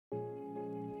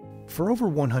For over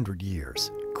 100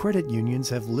 years, credit unions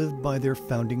have lived by their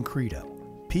founding credo,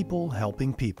 people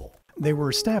helping people. They were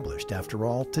established, after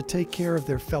all, to take care of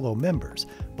their fellow members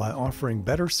by offering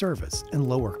better service and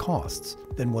lower costs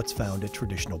than what's found at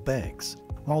traditional banks.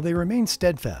 While they remain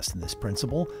steadfast in this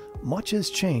principle, much has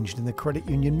changed in the credit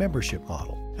union membership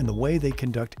model and the way they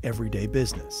conduct everyday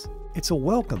business. It's a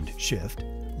welcomed shift,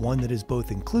 one that is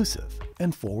both inclusive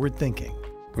and forward-thinking.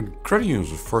 When credit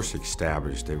unions were first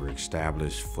established, they were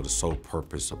established for the sole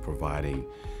purpose of providing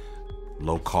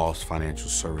low-cost financial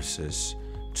services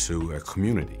to a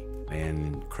community.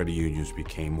 And credit unions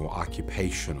became more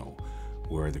occupational,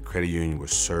 where the credit union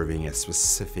was serving a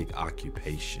specific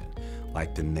occupation,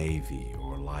 like the Navy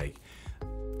or like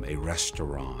a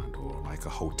restaurant or like a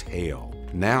hotel.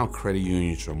 Now credit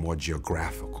unions are more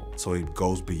geographical, so it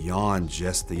goes beyond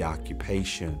just the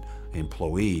occupation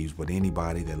employees, but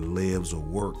anybody that lives or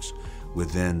works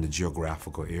within the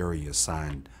geographical area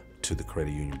assigned to the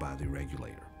credit union by the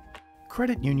regulator.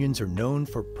 Credit unions are known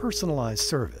for personalized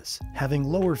service, having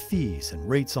lower fees and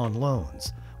rates on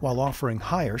loans, while offering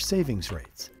higher savings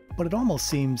rates. But it almost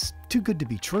seems too good to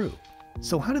be true.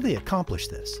 So how do they accomplish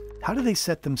this? How do they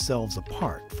set themselves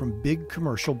apart from big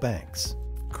commercial banks?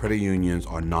 Credit unions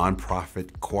are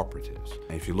nonprofit cooperatives.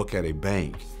 If you look at a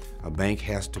bank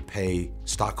has to pay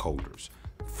stockholders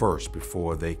first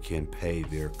before they can pay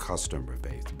their customer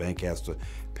base. The bank has to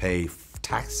pay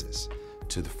taxes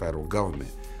to the federal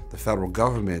government. The federal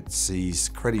government sees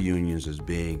credit unions as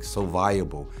being so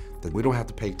valuable that we don't have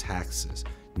to pay taxes,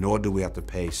 nor do we have to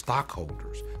pay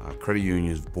stockholders. Credit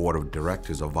unions' board of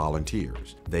directors are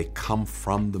volunteers. They come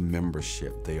from the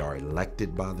membership. They are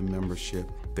elected by the membership.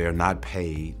 They are not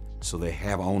paid, so they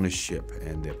have ownership,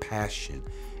 and their passion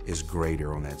is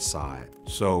greater on that side.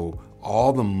 So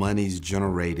all the monies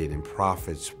generated in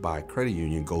profits by a credit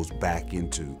union goes back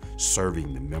into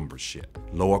serving the membership.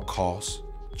 Lower costs,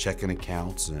 checking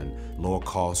accounts and lower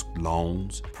cost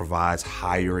loans, provides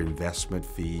higher investment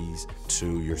fees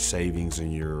to your savings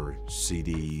and your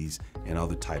CDs and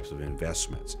other types of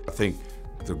investments. I think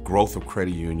the growth of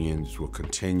credit unions will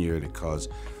continue because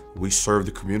we serve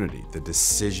the community. The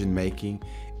decision making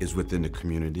is within the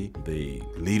community. The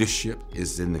leadership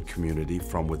is in the community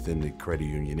from within the credit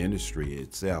union industry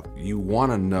itself. You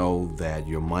want to know that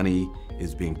your money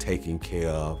is being taken care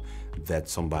of, that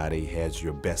somebody has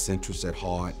your best interests at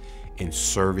heart in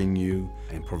serving you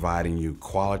and providing you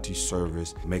quality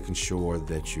service, making sure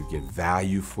that you get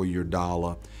value for your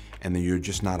dollar and that you're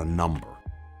just not a number.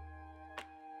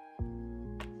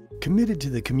 Committed to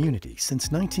the community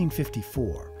since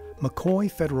 1954,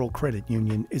 McCoy Federal Credit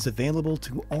Union is available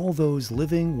to all those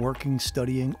living, working,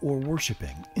 studying, or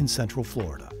worshiping in Central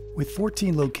Florida. With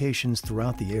 14 locations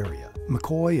throughout the area,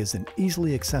 McCoy is an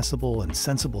easily accessible and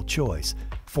sensible choice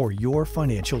for your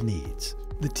financial needs.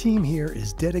 The team here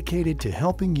is dedicated to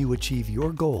helping you achieve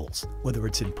your goals, whether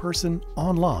it's in person,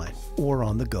 online, or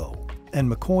on the go. And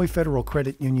McCoy Federal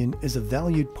Credit Union is a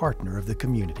valued partner of the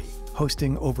community,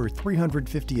 hosting over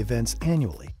 350 events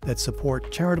annually that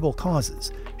support charitable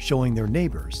causes, showing their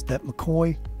neighbors that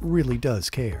McCoy really does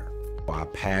care. Our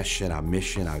passion, our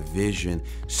mission, our vision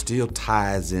still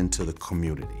ties into the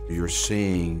community. You're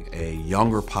seeing a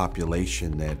younger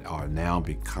population that are now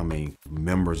becoming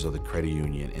members of the credit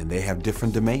union, and they have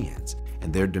different demands.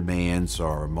 And their demands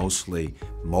are mostly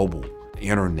mobile,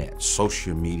 internet,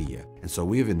 social media. And so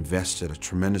we have invested a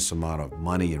tremendous amount of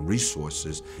money and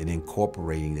resources in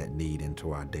incorporating that need into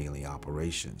our daily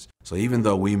operations. So even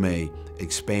though we may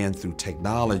expand through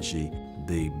technology,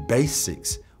 the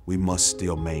basics we must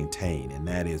still maintain, and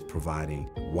that is providing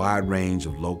a wide range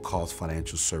of low-cost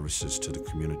financial services to the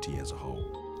community as a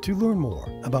whole. To learn more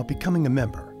about becoming a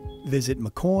member, visit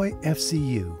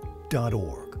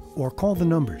mccoyfcu.org or call the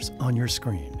numbers on your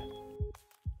screen.